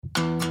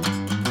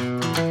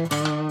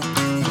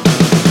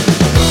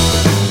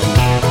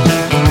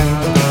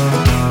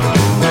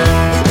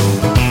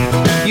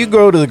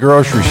go to the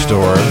grocery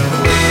store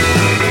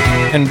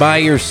and buy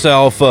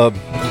yourself a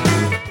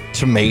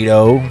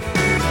tomato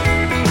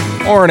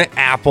or an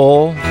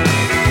apple,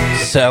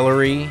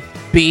 celery,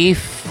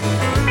 beef,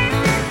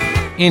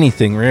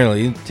 anything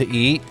really to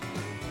eat,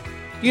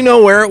 you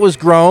know where it was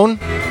grown.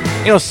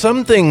 You know,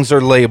 some things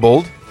are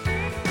labeled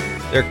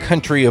their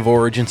country of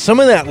origin. Some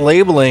of that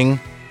labeling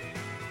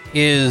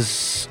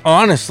is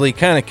honestly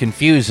kind of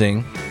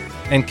confusing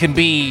and can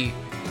be,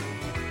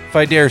 if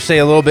I dare say,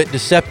 a little bit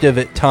deceptive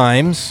at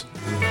times.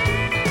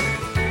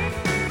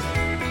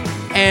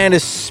 And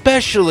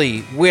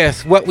especially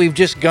with what we've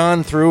just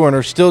gone through and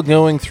are still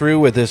going through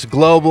with this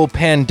global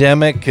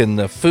pandemic and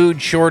the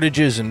food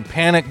shortages and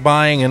panic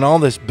buying and all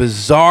this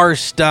bizarre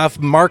stuff,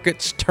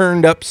 markets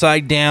turned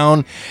upside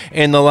down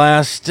in the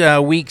last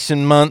weeks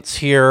and months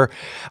here.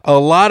 A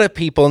lot of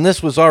people, and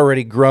this was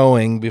already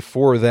growing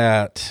before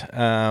that,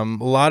 a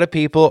lot of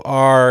people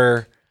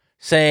are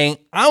saying,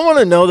 I want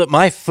to know that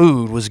my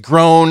food was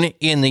grown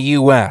in the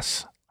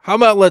U.S. How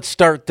about let's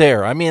start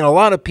there? I mean, a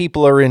lot of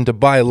people are into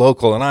buy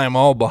local, and I am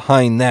all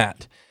behind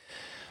that.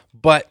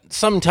 But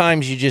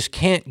sometimes you just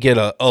can't get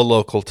a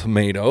local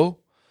tomato.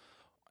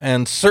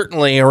 And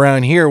certainly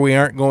around here, we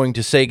aren't going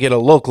to say get a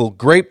local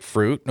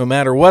grapefruit, no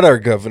matter what our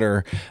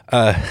governor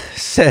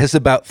says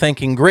about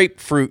thanking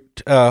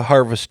grapefruit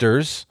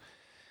harvesters.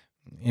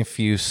 If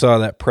you saw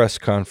that press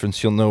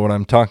conference, you'll know what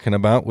I'm talking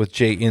about, with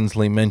Jay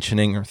Inslee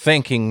mentioning or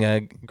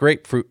thanking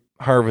grapefruit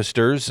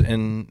harvesters,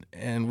 and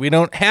we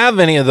don't have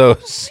any of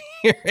those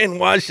here in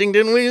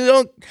Washington. We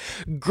don't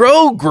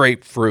grow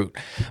grapefruit.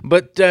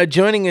 But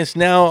joining us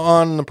now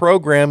on the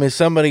program is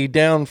somebody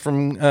down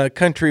from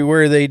country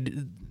where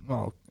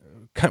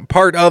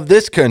part of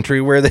this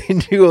country where they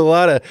do a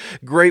lot of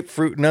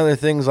grapefruit and other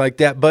things like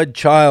that. Bud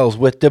Childs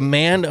with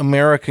Demand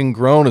American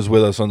Grown is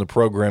with us on the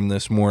program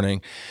this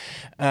morning.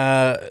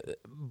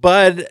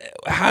 Bud,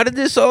 how did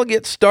this all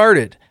get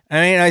started?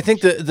 I mean, I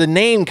think the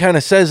name kind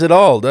of says it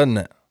all, doesn't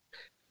it?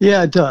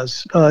 Yeah, it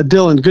does.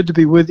 Dylan, good to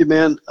be with you,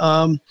 man.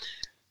 I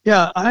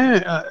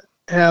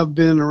have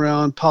been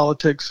around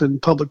politics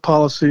and public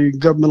policy,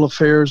 governmental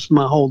affairs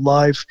my whole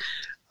life.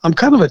 I'm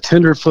kind of a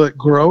tenderfoot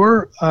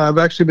grower. I've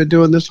actually been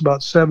doing this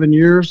about 7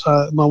 years.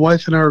 My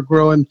wife and I are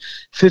growing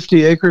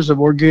 50 acres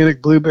of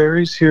organic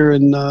blueberries here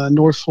in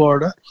North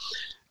Florida.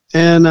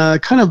 And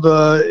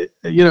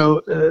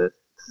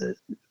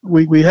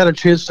we had a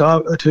chance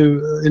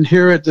to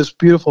inherit this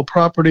beautiful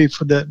property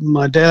that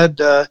my dad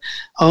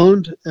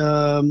owned,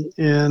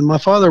 and my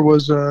father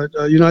was a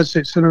United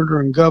States Senator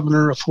and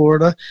Governor of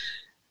Florida,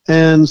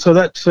 and so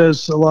that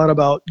says a lot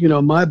about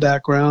my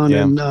background.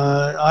 Yeah. And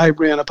I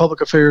ran a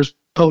public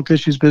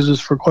issues business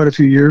for quite a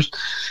few years,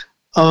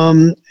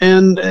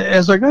 and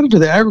as I got into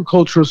the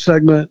agricultural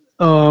segment,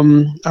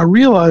 I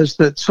realized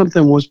that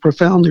something was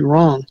profoundly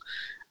wrong.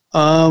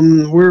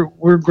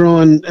 We're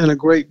growing in a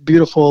great,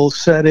 beautiful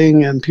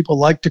setting, and people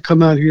like to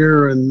come out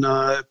here and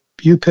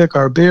you pick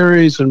our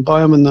berries and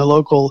buy them in the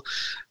local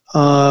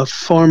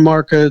farm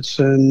markets.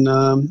 And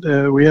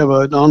we have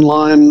an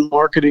online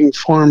marketing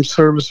farm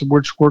service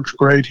which works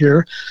great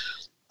here.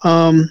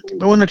 But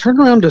when I turned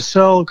around to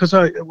sell, because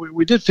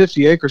we did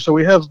 50 acres, so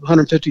we have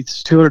 150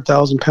 to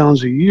 200,000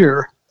 pounds a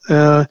year.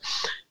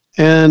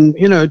 And,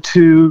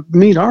 to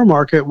meet our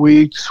market,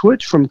 we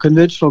switched from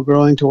conventional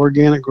growing to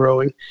organic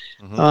growing,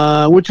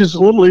 which is a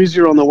little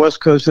easier on the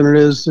West Coast than it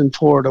is in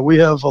Florida. We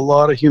have a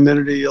lot of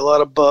humidity, a lot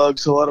of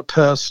bugs, a lot of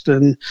pests,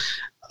 and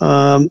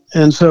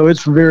so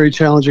it's very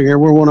challenging here.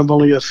 We're one of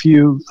only a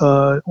few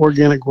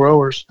organic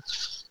growers.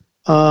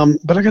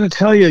 But I got to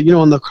tell you,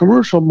 on the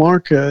commercial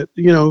market,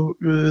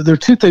 there are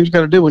two things you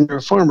got to do when you're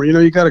a farmer.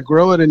 You got to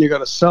grow it and you got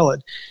to sell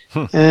it.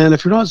 And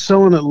if you're not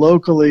selling it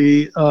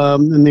locally,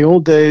 in the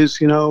old days,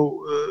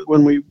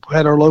 when we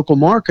had our local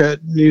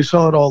market, you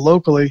saw it all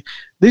locally.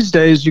 These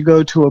days, you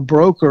go to a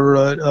broker,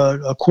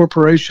 a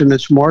corporation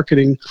that's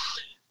marketing,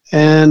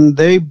 and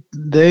they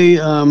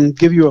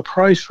give you a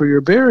price for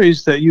your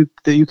berries that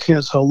you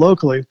can't sell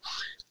locally.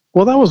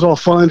 Well, that was all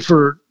fine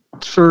for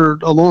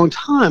a long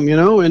time,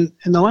 and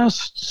in the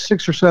last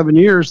 6 or 7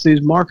 years,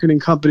 these marketing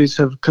companies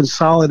have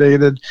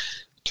consolidated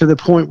to the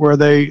point where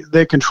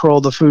they control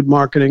the food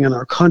marketing in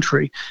our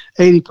country.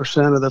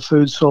 80% of the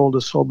food sold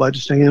is sold by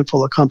just a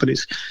handful of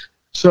companies.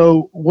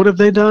 So what have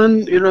they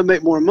done? To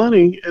make more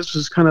money. This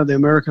is kind of the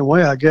American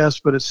way, I guess,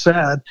 but it's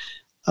sad.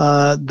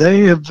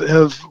 They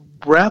have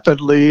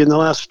rapidly, in the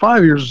last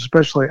 5 years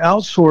especially,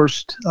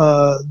 outsourced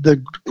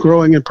the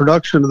growing and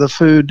production of the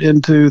food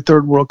into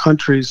third world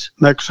countries,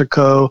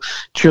 Mexico,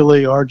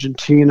 Chile,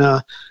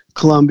 Argentina,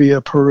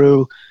 Colombia,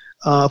 Peru,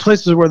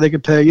 places where they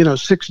could pay,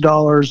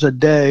 $6 a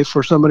day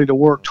for somebody to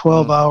work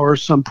 12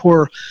 hours, some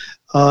poor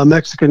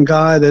Mexican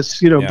guy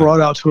that's,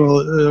 brought out to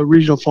a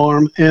regional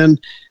farm. And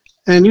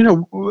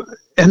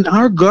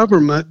our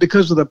government,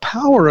 because of the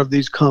power of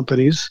these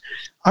companies,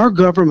 our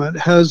government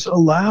has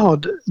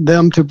allowed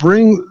them to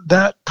bring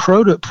that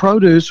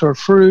produce or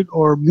fruit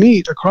or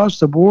meat across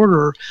the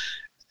border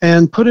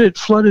and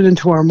flood it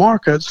into our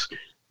markets.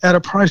 at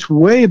a price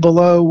way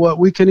below what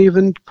we can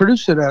even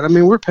produce it at. I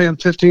mean, we're paying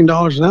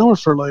 $15 an hour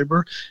for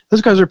labor.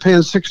 Those guys are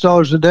paying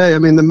 $6 a day. I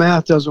mean, the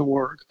math doesn't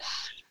work.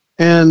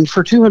 And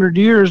for 200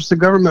 years, the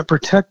government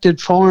protected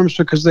farms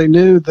because they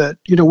knew that,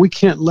 we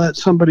can't let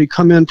somebody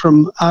come in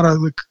from out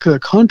of the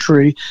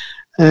country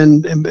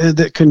and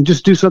that can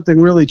just do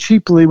something really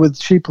cheaply with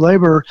cheap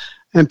labor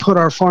and put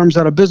our farms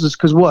out of business.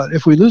 Because what?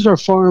 If we lose our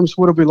farms,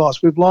 what have we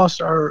lost? We've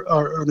lost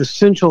an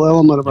essential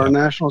element of our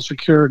national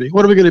security.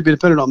 What are we going to be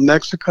dependent on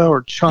Mexico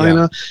or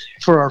China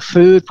for our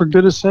food, for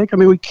goodness sake? I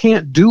mean, we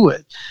can't do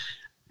it.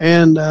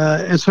 And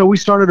so we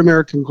started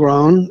American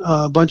Grown,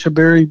 a bunch of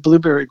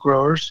blueberry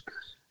growers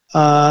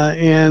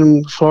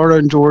in Florida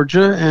and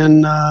Georgia.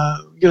 And,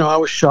 I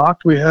was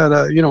shocked. We had,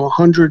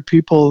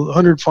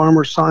 100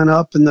 farmers sign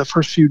up in the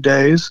first few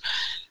days.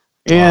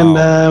 And,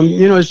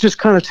 it's just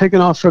kind of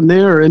taken off from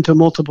there into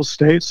multiple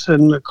states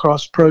and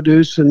across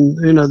produce and,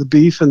 the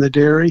beef and the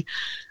dairy,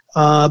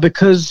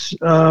 because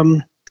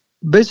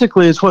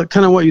basically it's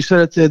what you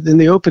said in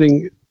the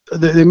opening.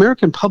 The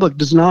American public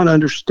does not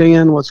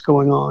understand what's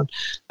going on.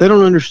 They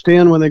don't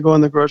understand when they go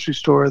in the grocery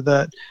store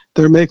that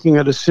they're making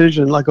a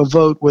decision, like a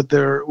vote with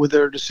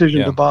their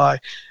decision to buy.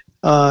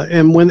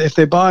 And if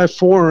they buy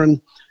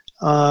foreign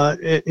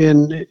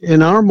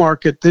in our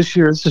market this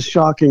year, this is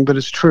shocking, but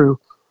it's true.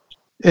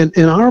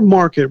 In our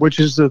market, which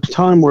is the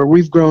time where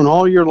we've grown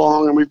all year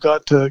long, and we've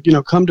got to,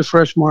 come to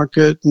Fresh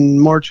Market in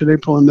March and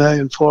April and May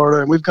in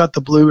Florida, and we've got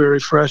the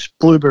fresh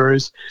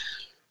blueberries.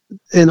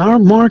 In our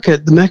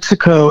market,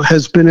 Mexico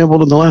has been able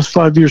to, in the last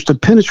 5 years, to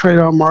penetrate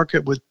our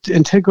market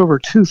and take over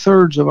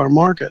 2/3 of our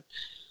market.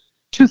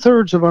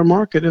 2/3 of our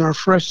market in our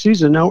fresh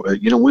season. Now,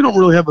 we don't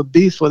really have a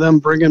beef with them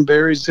bringing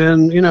berries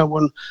in,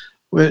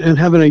 and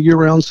having a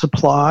year-round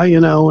supply,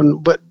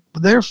 but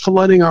they're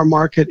flooding our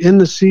market in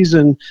the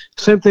season.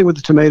 Same thing with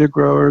the tomato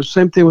growers,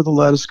 same thing with the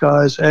lettuce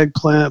guys,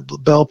 eggplant,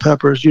 bell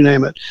peppers, you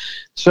name it.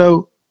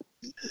 So,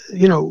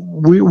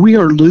 we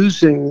are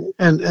losing,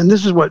 and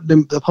this is what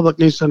the public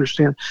needs to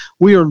understand.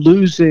 We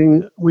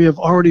have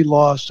already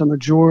lost a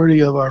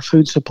majority of our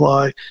food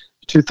supply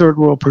to third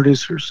world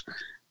producers.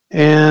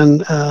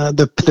 And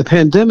the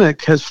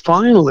pandemic has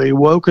finally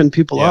woken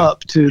people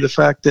up to the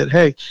fact that,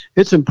 hey,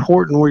 it's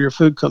important where your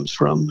food comes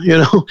from,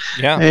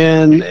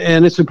 and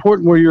it's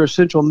important where your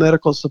essential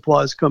medical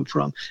supplies come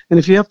from. And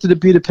if you have to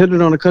be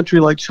dependent on a country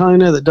like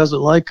China that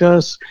doesn't like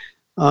us,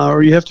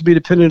 or you have to be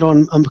dependent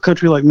on a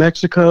country like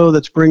Mexico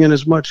that's bringing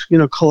as much,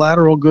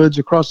 collateral goods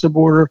across the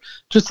border.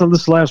 Just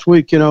this last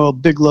week, a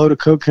big load of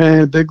cocaine,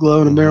 a big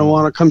load of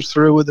marijuana comes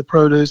through with the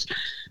produce.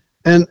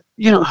 And,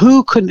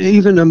 who could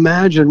even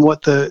imagine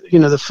what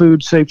the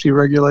food safety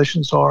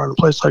regulations are in a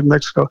place like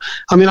Mexico?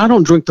 I mean, I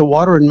don't drink the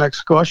water in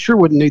Mexico. I sure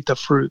wouldn't eat the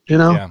fruit,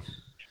 Yeah.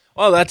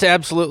 Well, that's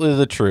absolutely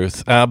the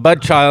truth.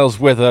 Bud Childs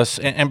with us.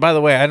 And by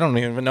the way, I don't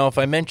even know if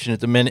I mentioned at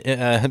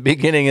the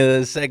beginning of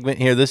the segment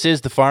here, this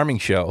is The Farming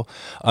Show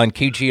on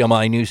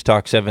KGMI News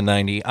Talk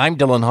 790. I'm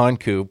Dylan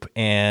Honcoop,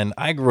 and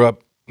I grew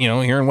up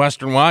here in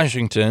Western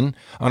Washington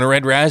on a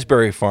red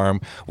raspberry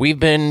farm. We've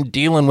been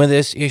dealing with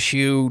this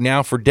issue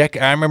now for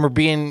decades. I remember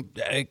being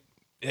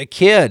a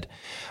kid,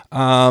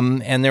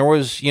 and there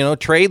was,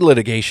 trade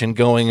litigation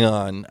going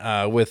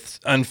on with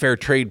unfair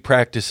trade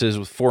practices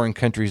with foreign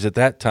countries at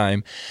that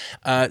time.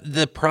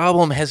 The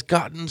problem has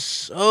gotten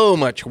so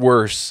much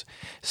worse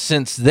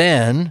since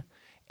then.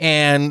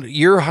 And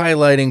you're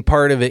highlighting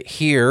part of it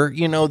here.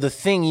 The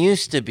thing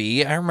used to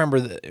be, I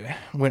remember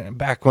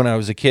back when I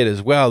was a kid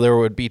as well, there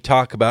would be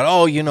talk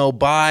about,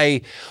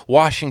 buy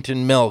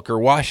Washington milk or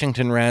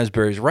Washington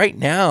raspberries. Right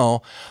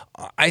now,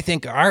 I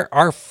think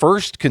our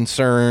first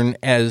concern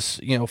as,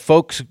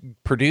 folks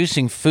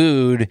producing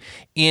food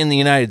in the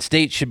United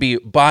States should be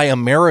buy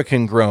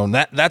American grown.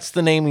 That's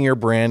the name of your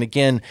brand.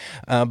 Again,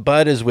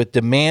 Bud is with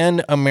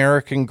Demand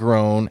American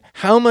Grown.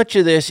 How much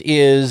of this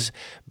is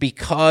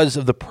because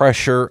of the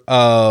pressure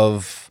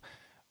of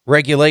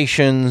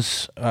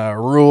regulations,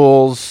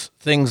 rules,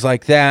 things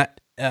like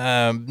that,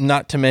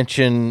 not to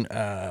mention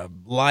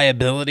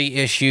liability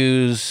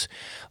issues,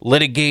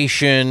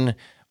 litigation,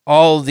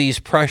 all these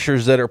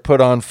pressures that are put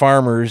on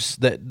farmers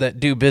that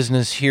do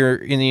business here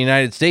in the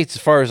United States?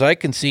 As far as I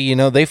can see,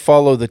 they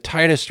follow the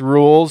tightest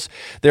rules.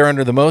 They're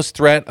under the most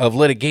threat of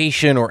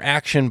litigation or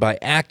action by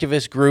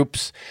activist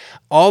groups,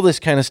 all this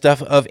kind of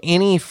stuff of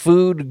any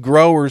food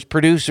growers,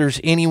 producers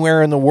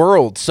anywhere in the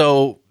world.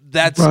 So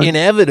that's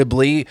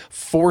inevitably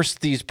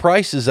forced these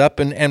prices up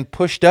and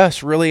pushed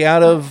us really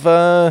out of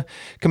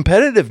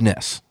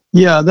competitiveness.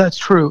 Yeah, that's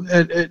true.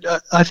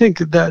 I think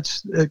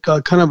that's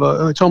kind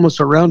of it's almost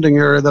a rounding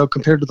error, though,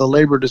 compared to the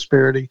labor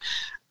disparity.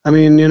 I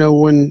mean,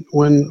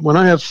 when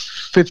I have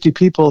 50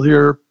 people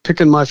here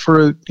picking my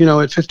fruit, at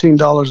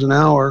 $15 an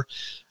hour,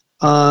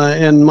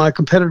 and my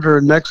competitor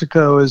in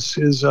Mexico is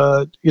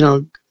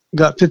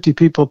got 50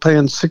 people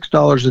paying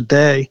 $6 a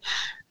day,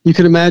 you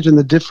can imagine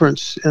the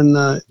difference in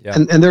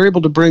and they're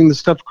able to bring the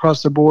stuff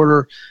across the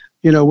border,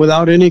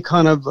 without any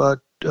kind of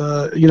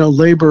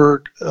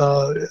labor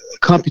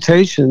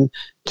computation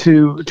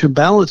to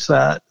balance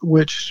that,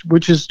 which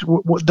is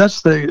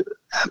that's the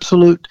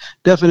absolute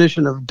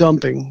definition of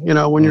dumping,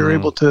 when you're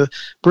able to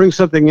bring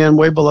something in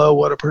way below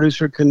what a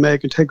producer can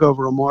make and take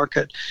over a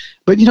market.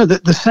 But,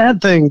 the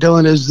sad thing,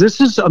 Dylan, is this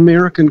is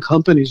American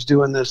companies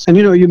doing this. And,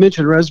 you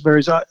mentioned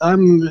raspberries.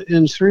 I'm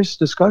in serious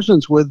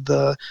discussions with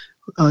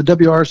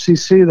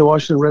WRCC, the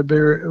Washington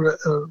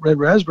Red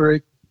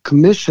Raspberry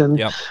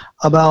Commission,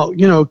 about,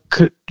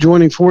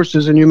 joining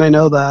forces. And you may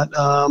know that,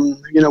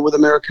 with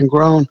American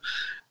Grown.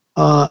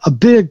 A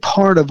big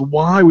part of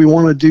why we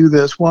want to do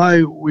this,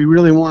 why we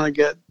really want to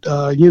get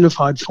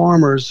unified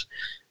farmers,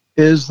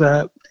 is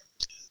that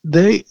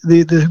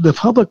the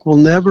public will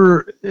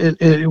never,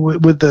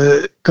 with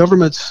the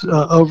government's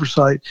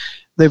oversight,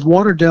 they've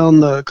watered down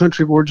the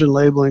country of origin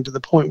labeling to the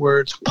point where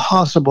it's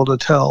impossible to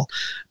tell,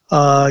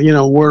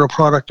 where a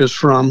product is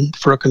from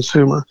for a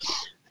consumer.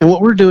 And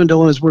what we're doing,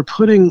 Dylan, is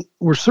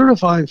we're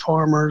certifying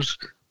farmers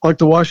like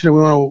the Washington.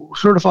 We want to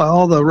certify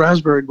all the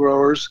raspberry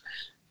growers.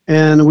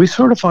 And we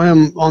certify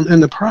them in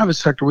the private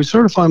sector. We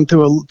certify them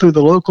through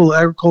the local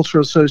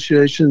agricultural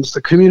associations,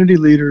 the community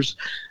leaders,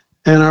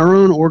 and our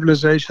own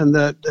organization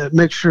that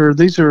makes sure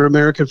these are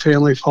American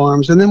family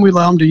farms. And then we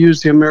allow them to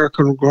use the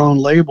American Grown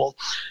label.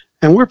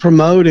 And we're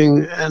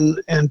promoting,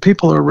 and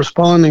people are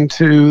responding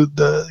to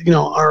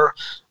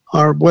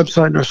our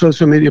website and our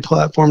social media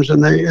platforms,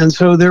 and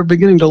so they're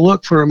beginning to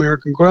look for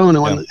American Grown.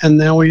 And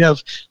now we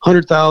have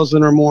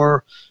 100,000 or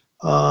more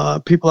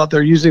people out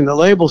there using the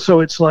label. So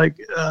it's like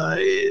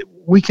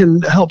we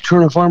can help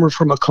turn a farmer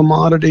from a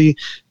commodity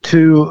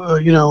to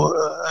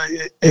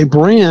a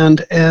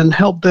brand and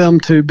help them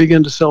to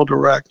begin to sell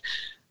direct.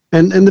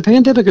 And the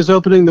pandemic is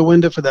opening the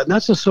window for that. And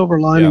that's a silver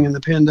lining in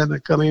the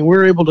pandemic. I mean,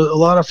 a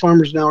lot of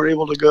farmers now are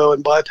able to go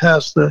and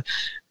bypass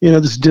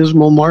this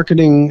dismal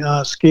marketing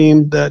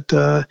scheme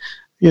that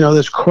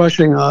that's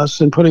crushing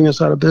us and putting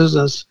us out of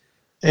business,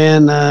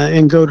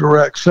 and go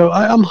direct. So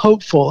I'm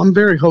hopeful. I'm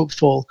very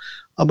hopeful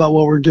about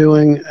what we're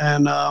doing,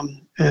 and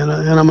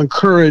I'm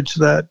encouraged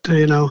that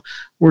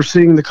we're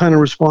seeing the kind of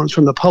response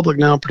from the public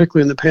now,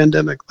 particularly in the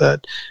pandemic.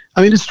 That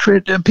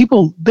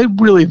people, they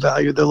really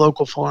value the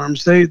local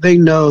farms. They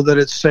know that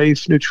it's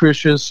safe,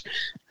 nutritious,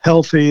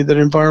 healthy, that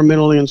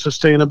environmentally and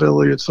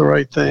sustainably it's the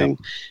right thing.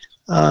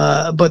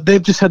 But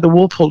they've just had the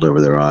wool pulled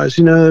over their eyes.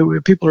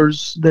 People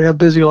they have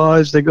busy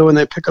lives. They go and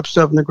they pick up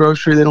stuff in the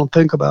grocery. They don't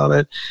think about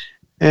it.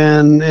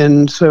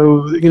 And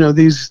so,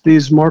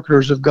 these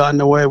marketers have gotten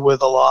away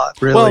with a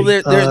lot, really. Well,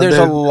 there's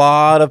a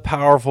lot of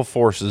powerful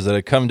forces that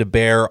have come to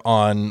bear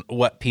on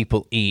what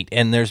people eat.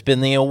 And there's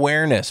been the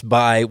awareness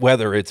by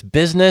whether it's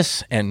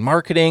business and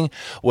marketing,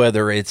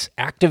 whether it's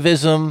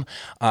activism,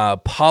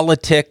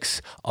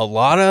 politics, a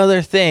lot of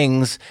other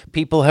things.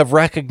 People have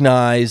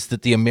recognized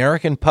that the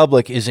American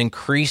public is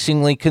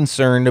increasingly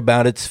concerned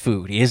about its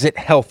food. Is it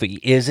healthy?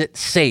 Is it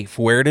safe?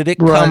 Where did it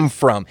come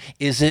from?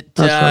 Is it,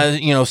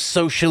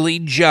 socially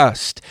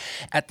just?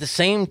 At the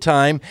same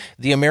time,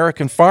 the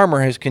American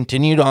farmer has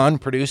continued on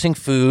producing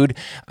food,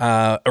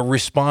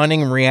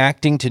 responding and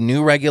reacting to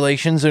new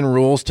regulations and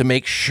rules to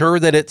make sure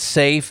that it's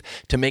safe,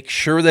 to make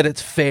sure that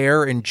it's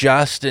fair and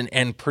just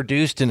and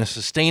produced in a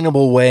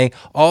sustainable way,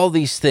 all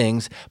these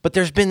things. But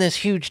there's been this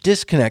huge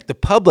disconnect. The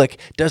public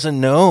doesn't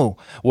know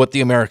what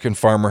the American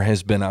farmer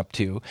has been up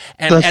to.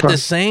 And at the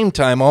same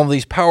time, all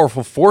these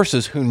powerful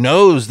forces who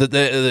knows that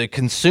the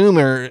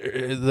consumer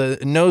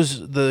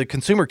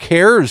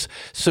cares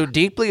so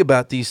deeply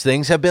about these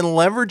things have been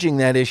leveraging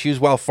that issues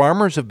while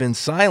farmers have been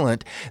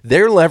silent.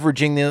 They're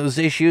leveraging those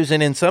issues,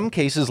 and in some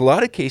cases, a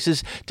lot of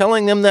cases,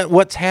 telling them that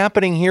what's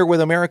happening here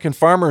with American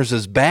farmers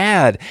is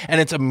bad,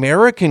 and it's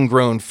American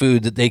grown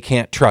food that they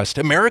can't trust.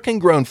 American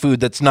grown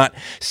food that's not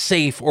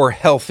safe or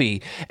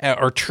healthy,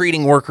 or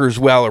treating workers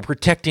well, or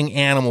protecting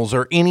animals,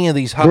 or any of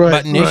these hot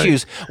button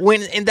issues.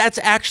 And that's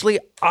actually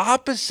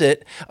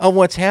opposite of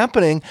what's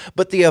happening,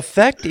 but the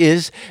effect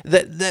is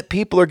that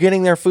people are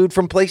getting their food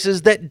from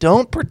places that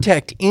don't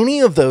protect any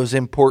of those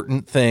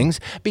important things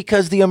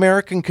because the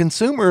American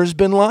consumer has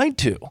been lied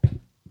to.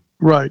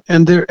 Right,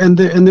 and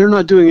they're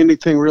not doing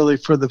anything really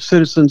for the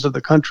citizens of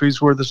the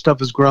countries where the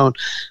stuff is grown,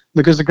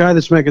 because the guy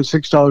that's making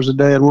 $6 a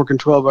day and working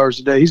 12 hours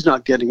a day, he's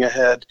not getting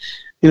ahead.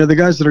 The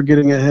guys that are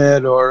getting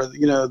ahead are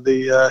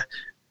there's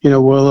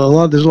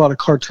a lot of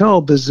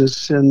cartel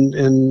business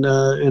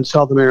in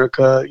South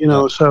America,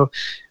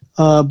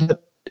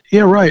 but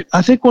yeah, right.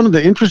 I think one of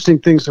the interesting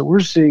things that we're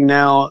seeing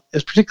now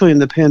is, particularly in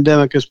the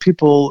pandemic, is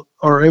people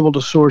are able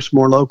to source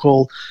more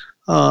local,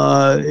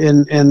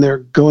 and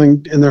they're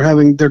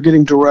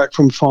getting direct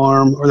from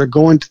farm, or they're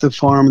going to the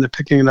farm and they're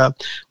picking it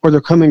up, or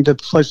they're coming to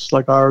places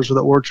like ours or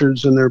the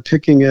orchards and they're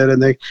picking it,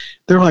 and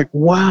they're like,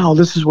 wow,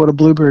 this is what a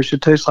blueberry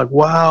should taste like.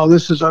 Wow,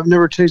 I've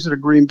never tasted a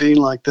green bean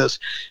like this,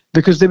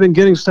 because they've been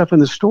getting stuff in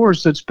the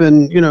stores that's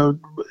been,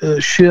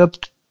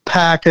 shipped,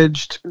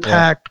 packaged,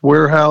 packed,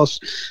 warehouse,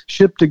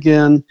 shipped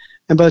again.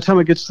 And by the time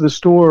it gets to the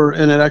store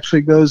and it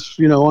actually goes,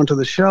 onto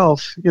the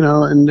shelf,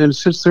 and it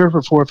sits there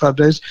for 4 or 5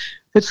 days,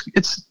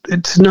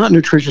 it's not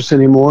nutritious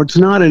anymore. It's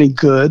not any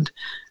good.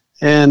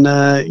 And,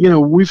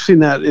 we've seen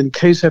that in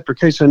case after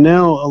case. And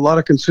now a lot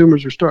of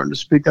consumers are starting to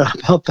speak out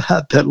about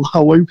that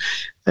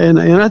And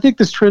I think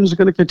this trend is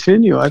going to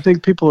continue. I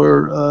think people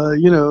are,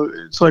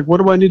 it's like,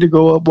 what do I need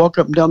to walk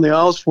up and down the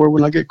aisles for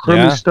when I get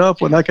crummy stuff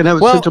when I can have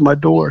it sent to my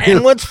door?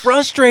 And what's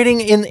frustrating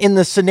in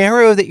the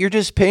scenario that you're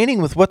just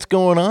painting with what's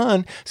going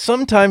on,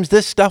 sometimes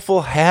this stuff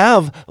will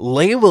have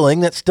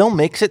labeling that still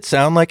makes it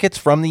sound like it's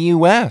from the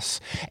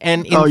U.S.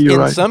 And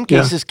in some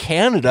cases,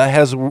 Canada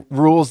has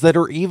rules that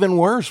are even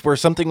worse, where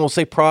something will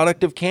say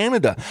product of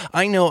Canada.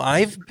 I know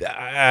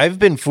I've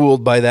been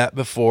fooled by that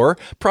before.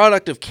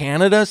 Product of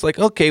Canada, it's like,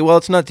 okay, well,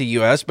 it's not the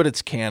U.S., but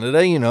it's Canada.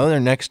 They're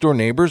next door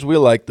neighbors. We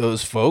like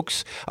those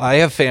folks. I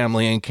have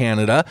family in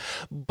Canada.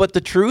 But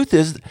the truth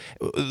is,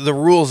 the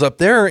rules up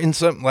there, in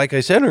some, like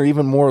I said, are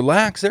even more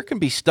lax. There can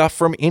be stuff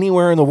from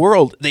anywhere in the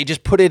world. They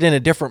just put it in a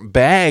different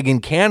bag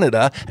in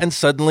Canada, and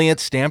suddenly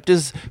it's stamped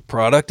as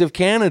product of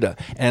Canada.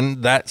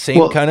 And that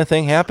same kind of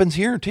thing happens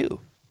here, too.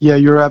 Yeah,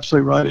 you're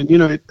absolutely right.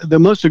 And, the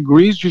most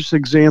egregious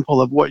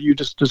example of what you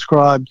just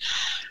described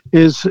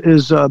is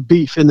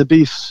beef, in the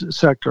beef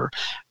sector.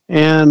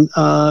 And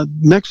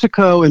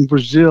Mexico and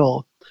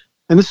Brazil,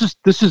 and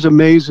this is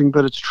amazing,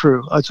 but it's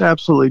true. It's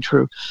absolutely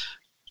true.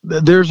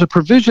 There's a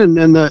provision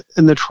in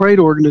the trade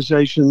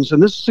organizations,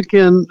 and this is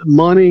again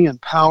money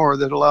and power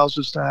that allows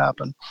this to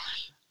happen.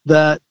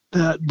 That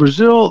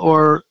Brazil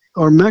or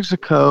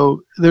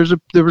Mexico, there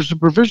was a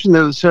provision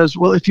there that says,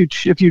 well, if you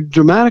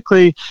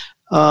dramatically,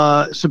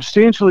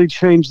 substantially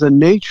change the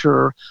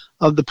nature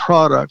of the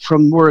product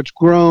from where it's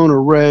grown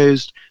or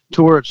raised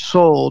to where it's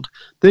sold,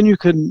 then you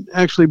can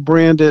actually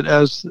brand it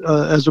as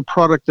a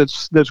product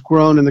that's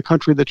grown in the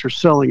country that you're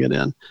selling it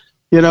in.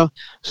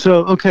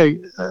 So okay,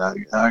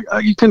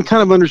 you can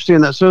kind of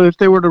understand that. So if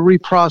they were to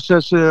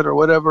reprocess it or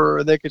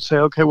whatever, they could say,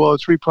 okay, well,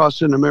 it's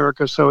reprocessed in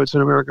America, so it's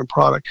an American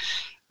product.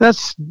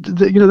 That's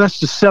that's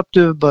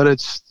deceptive, but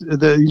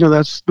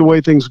that's the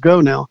way things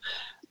go now.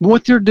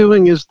 What they're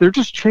doing is they're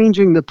just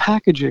changing the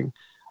packaging.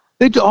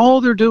 All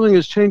they're doing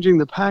is changing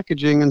the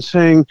packaging and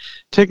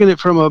taking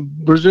it from a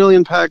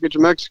Brazilian package, a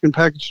Mexican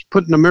package,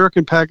 put an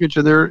American package,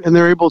 and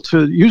they're able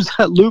to use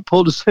that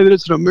loophole to say that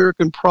it's an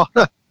American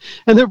product.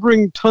 And they're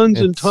bringing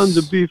tons and tons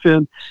of beef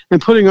in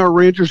and putting our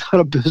ranchers out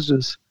of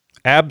business.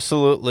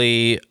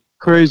 Absolutely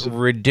crazy,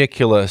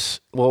 ridiculous.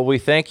 Well, we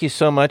thank you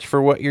so much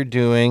for what you're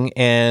doing.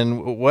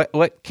 And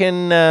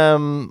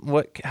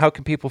how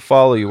can people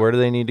follow you? Where do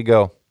they need to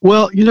go?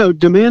 Well,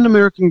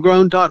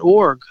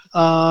 demandamericangrown.org.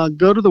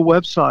 Go to the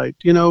website,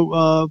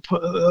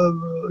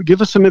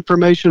 give us some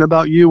information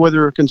about you, whether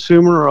you're a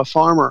consumer or a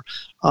farmer.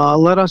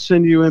 Let us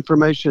send you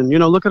information.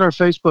 Look at our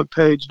Facebook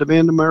page,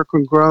 Demand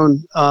American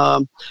Grown,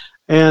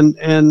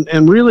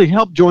 and really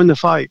help join the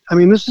fight. I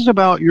mean, this is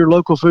about your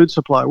local food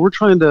supply. We're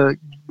trying to,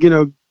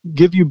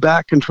 give you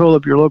back control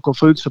of your local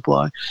food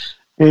supply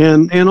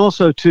and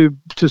also to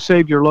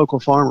save your local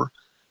farmer.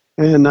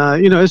 And,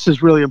 this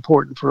is really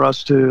important for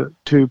us to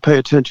pay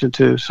attention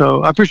to.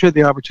 So I appreciate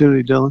the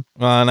opportunity, Dylan.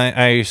 Well, and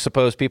I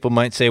suppose people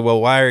might say,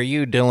 well, why are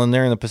you, Dylan,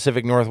 there in the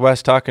Pacific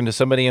Northwest talking to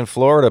somebody in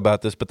Florida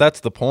about this? But that's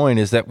the point,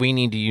 is that we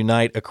need to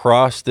unite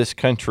across this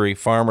country.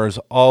 Farmers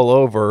all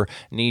over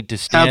need to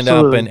stand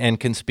up and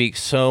can speak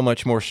so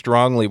much more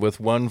strongly with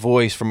one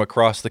voice from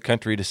across the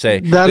country to say,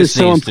 that is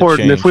so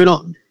important. If we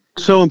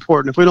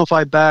don't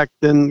fight back,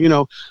 then,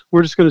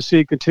 we're just going to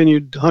see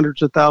continued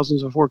hundreds of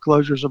thousands of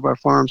foreclosures of our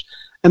farms.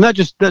 And that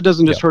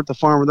doesn't just hurt the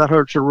farmer, that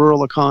hurts your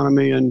rural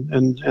economy and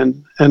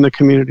the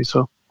community.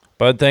 So,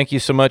 Bud, thank you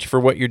so much for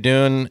what you're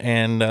doing,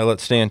 and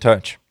let's stay in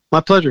touch.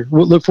 My pleasure.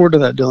 We'll look forward to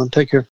that, Dylan. Take care.